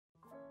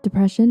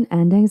Depression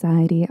and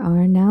anxiety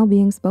are now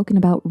being spoken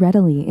about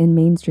readily in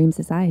mainstream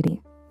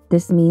society.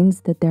 This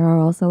means that there are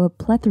also a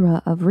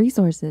plethora of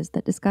resources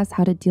that discuss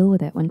how to deal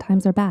with it when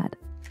times are bad.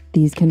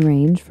 These can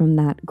range from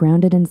that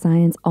grounded in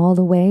science all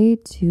the way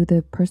to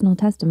the personal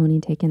testimony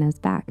taken as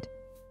fact.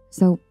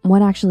 So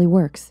what actually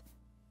works?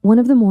 One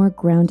of the more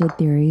grounded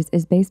theories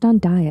is based on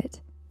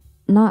diet.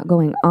 Not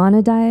going on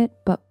a diet,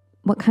 but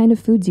what kind of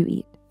foods you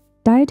eat.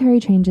 Dietary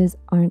changes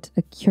aren't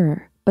a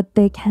cure, but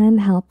they can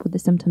help with the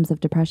symptoms of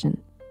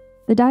depression.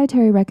 The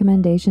dietary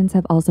recommendations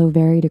have also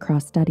varied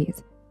across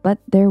studies, but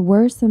there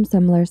were some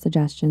similar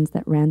suggestions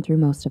that ran through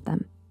most of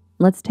them.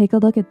 Let's take a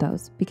look at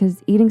those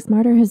because eating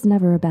smarter is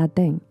never a bad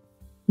thing.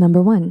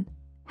 Number 1,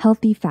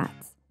 healthy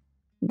fats.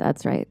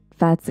 That's right,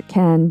 fats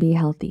can be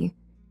healthy.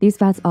 These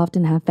fats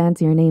often have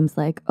fancier names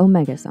like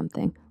omega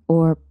something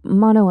or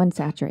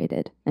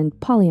monounsaturated and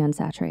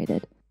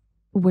polyunsaturated.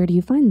 Where do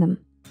you find them?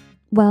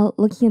 Well,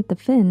 looking at the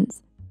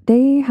Finns,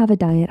 they have a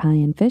diet high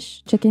in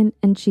fish, chicken,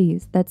 and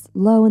cheese that's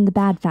low in the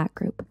bad fat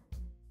group.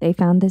 They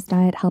found this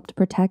diet helped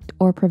protect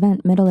or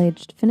prevent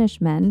middle-aged Finnish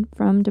men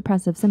from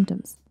depressive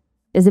symptoms.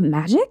 Is it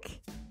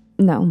magic?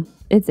 No,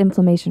 it's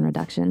inflammation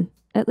reduction,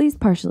 at least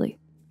partially.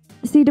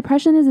 See,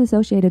 depression is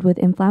associated with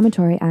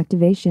inflammatory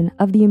activation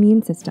of the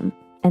immune system,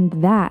 and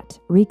that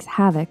wreaks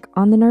havoc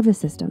on the nervous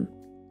system.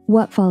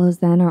 What follows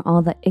then are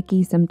all the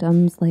icky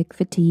symptoms like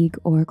fatigue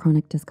or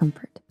chronic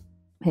discomfort.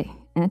 Hey,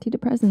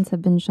 antidepressants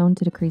have been shown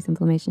to decrease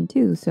inflammation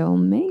too, so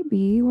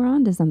maybe we're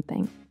onto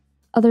something.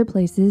 Other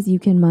places you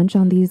can munch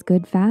on these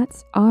good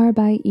fats are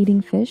by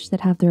eating fish that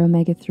have their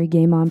omega-3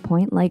 game on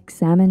point like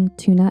salmon,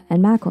 tuna,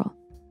 and mackerel.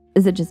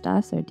 Is it just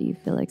us or do you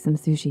feel like some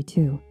sushi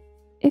too?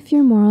 If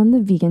you're more on the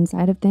vegan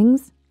side of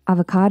things,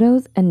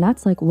 avocados and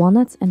nuts like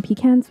walnuts and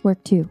pecans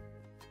work too.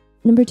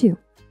 Number 2,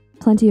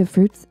 plenty of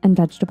fruits and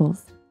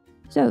vegetables.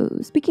 So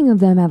speaking of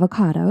them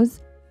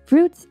avocados,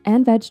 fruits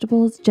and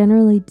vegetables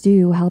generally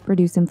do help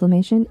reduce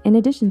inflammation in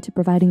addition to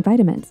providing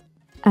vitamins.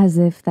 As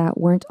if that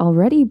weren't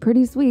already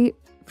pretty sweet,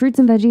 fruits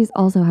and veggies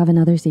also have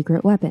another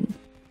secret weapon,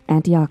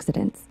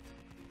 antioxidants.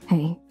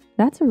 Hey,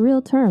 that's a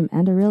real term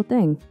and a real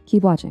thing.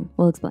 Keep watching,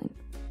 we'll explain.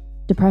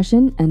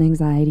 Depression and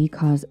anxiety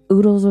cause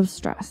oodles of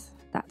stress.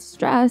 That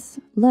stress,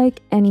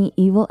 like any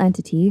evil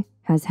entity,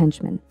 has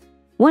henchmen.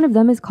 One of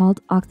them is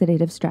called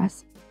oxidative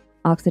stress.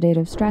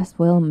 Oxidative stress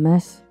will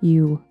mess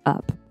you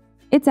up.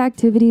 Its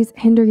activities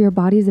hinder your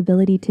body's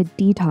ability to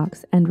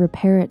detox and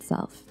repair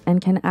itself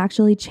and can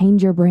actually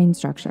change your brain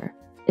structure.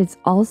 It's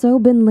also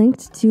been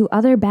linked to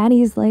other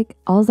baddies like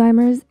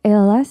Alzheimer's,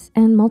 ALS,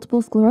 and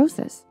multiple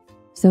sclerosis.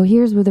 So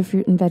here's where the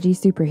fruit and veggie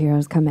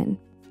superheroes come in.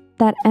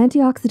 That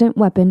antioxidant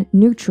weapon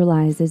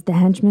neutralizes the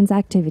henchman's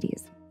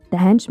activities. The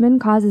henchman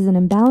causes an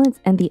imbalance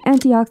and the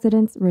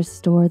antioxidants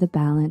restore the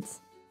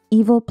balance.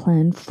 Evil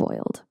plan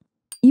foiled.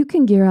 You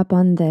can gear up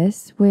on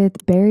this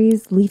with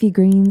berries, leafy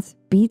greens,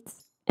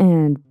 beets,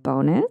 and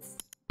bonus,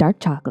 dark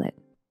chocolate.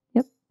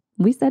 Yep,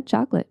 we said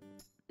chocolate.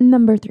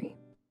 Number 3,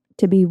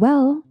 to be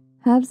well,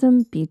 have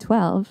some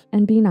B12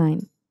 and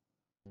B9.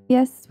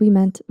 Yes, we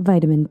meant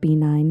vitamin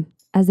B9,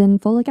 as in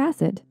folic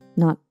acid,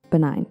 not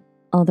benign.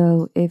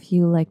 Although if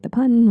you like the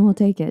pun, we'll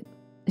take it.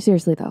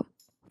 Seriously though,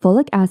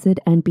 folic acid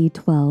and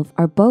B12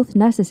 are both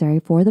necessary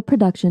for the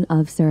production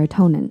of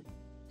serotonin.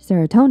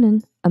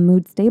 Serotonin, a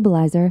mood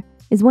stabilizer,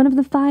 is one of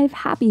the 5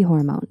 happy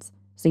hormones,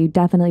 so you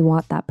definitely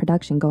want that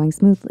production going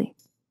smoothly.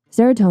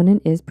 Serotonin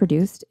is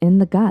produced in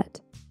the gut.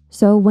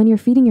 So when you're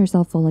feeding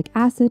yourself folic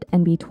acid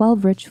and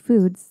B12 rich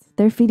foods,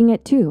 they're feeding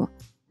it too.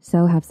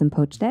 So have some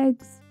poached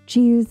eggs,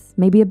 cheese,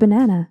 maybe a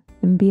banana,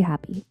 and be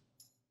happy.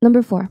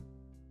 Number 4,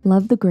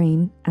 love the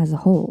grain as a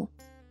whole.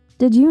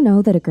 Did you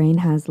know that a grain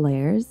has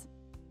layers?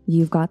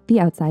 You've got the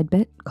outside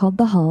bit called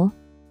the hull,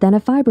 then a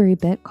fibery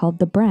bit called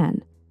the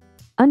bran.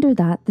 Under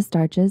that, the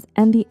starches,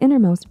 and the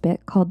innermost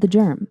bit called the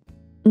germ.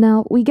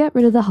 Now, we get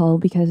rid of the hull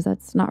because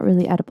that's not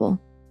really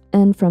edible.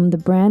 And from the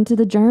bran to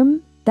the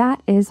germ,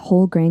 that is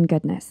whole grain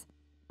goodness.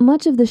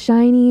 Much of the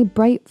shiny,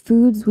 bright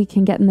foods we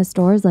can get in the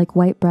stores like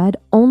white bread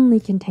only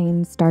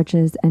contain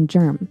starches and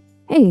germ.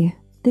 Hey,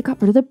 they got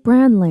rid of the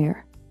bran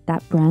layer.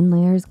 That bran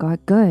layer's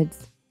got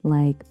goods,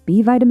 like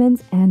B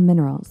vitamins and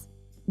minerals.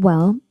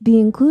 Well, the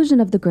inclusion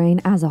of the grain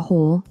as a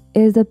whole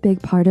is a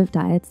big part of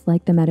diets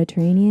like the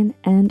Mediterranean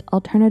and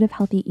Alternative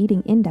Healthy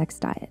Eating Index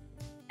diet,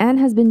 and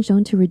has been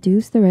shown to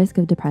reduce the risk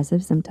of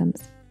depressive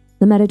symptoms.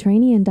 The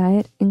Mediterranean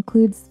diet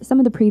includes some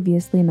of the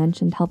previously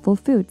mentioned helpful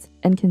foods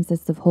and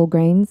consists of whole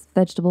grains,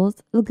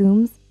 vegetables,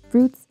 legumes,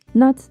 fruits,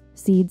 nuts,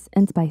 seeds,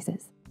 and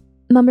spices.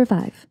 Number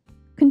 5,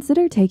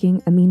 consider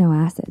taking amino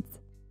acids.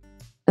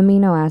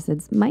 Amino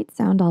acids might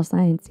sound all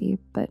sciencey,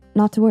 but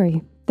not to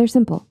worry, they're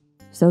simple.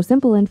 So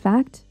simple, in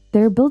fact,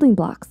 they're building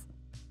blocks.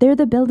 They're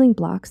the building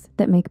blocks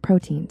that make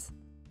proteins.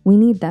 We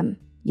need them,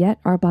 yet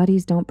our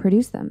bodies don't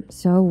produce them,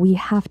 so we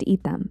have to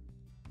eat them.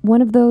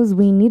 One of those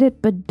we need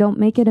it but don't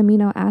make it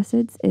amino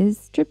acids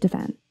is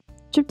tryptophan.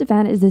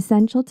 Tryptophan is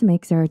essential to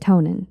make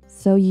serotonin,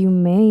 so you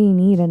may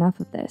need enough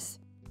of this.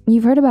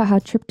 You've heard about how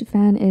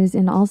tryptophan is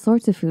in all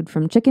sorts of food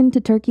from chicken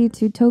to turkey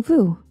to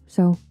tofu,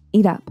 so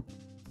eat up.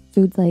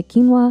 Foods like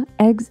quinoa,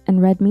 eggs,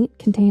 and red meat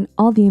contain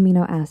all the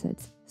amino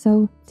acids,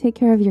 so take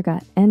care of your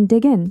gut and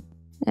dig in.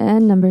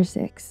 And number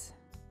 6,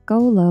 go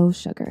low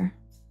sugar.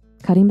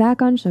 Cutting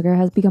back on sugar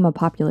has become a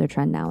popular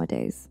trend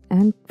nowadays,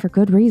 and for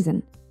good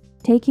reason.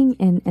 Taking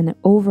in an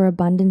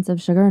overabundance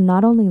of sugar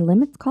not only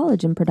limits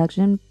collagen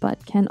production,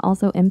 but can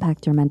also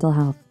impact your mental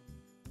health.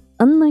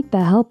 Unlike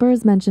the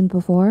helpers mentioned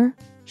before,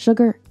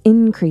 sugar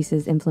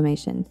increases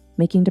inflammation,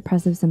 making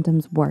depressive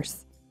symptoms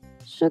worse.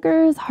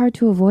 Sugar is hard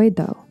to avoid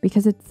though,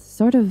 because it's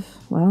sort of,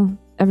 well,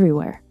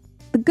 everywhere.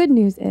 The good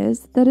news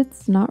is that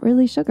it's not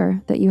really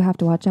sugar that you have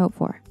to watch out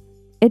for.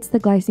 It's the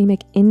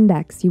glycemic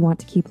index you want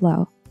to keep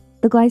low.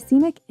 The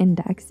glycemic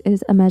index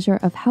is a measure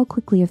of how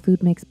quickly a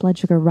food makes blood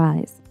sugar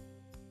rise.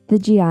 The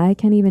GI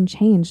can even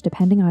change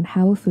depending on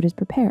how a food is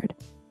prepared,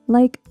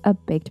 like a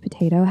baked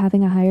potato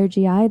having a higher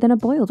GI than a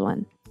boiled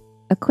one.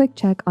 A quick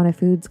check on a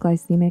food's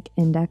glycemic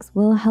index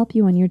will help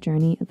you on your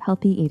journey of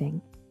healthy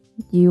eating.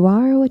 You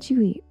are what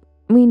you eat.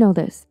 We know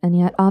this, and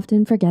yet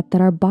often forget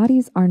that our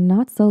bodies are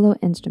not solo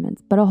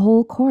instruments, but a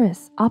whole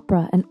chorus,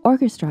 opera, and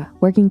orchestra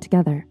working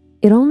together.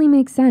 It only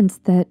makes sense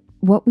that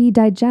what we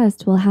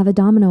digest will have a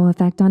domino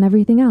effect on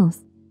everything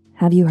else.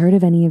 Have you heard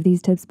of any of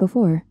these tips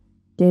before?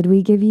 Did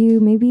we give you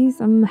maybe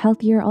some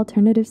healthier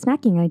alternative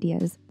snacking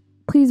ideas?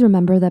 Please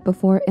remember that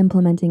before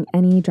implementing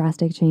any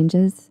drastic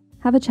changes,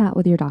 have a chat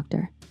with your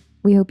doctor.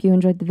 We hope you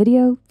enjoyed the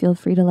video. Feel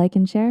free to like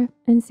and share,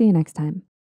 and see you next time.